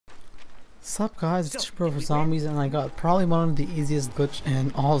Sup guys, it's Pro for Zombies, and I got probably one of the easiest glitch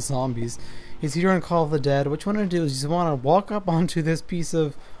in all zombies. Is here in Call of the Dead. What you want to do is you just want to walk up onto this piece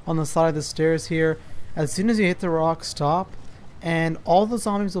of, on the side of the stairs here. As soon as you hit the rock, stop, and all the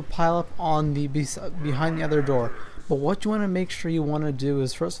zombies will pile up on the behind the other door. But what you want to make sure you want to do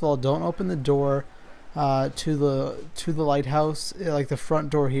is, first of all, don't open the door to the lighthouse, like the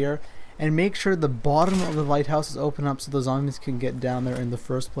front door here, and make sure the bottom of the lighthouse is open up so the zombies can get down there in the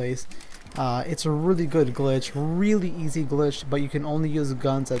first place. It's a really good glitch, really easy glitch, but you can only use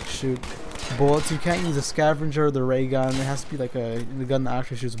guns that shoot bullets. You can't use a scavenger or the ray gun. It has to be like the gun that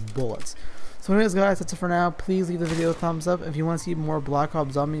actually shoots bullets. So anyways guys, that's it for now. Please leave the video a thumbs up. If you want to see more Black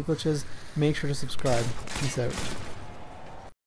Ops zombie glitches, make sure to subscribe. Peace out.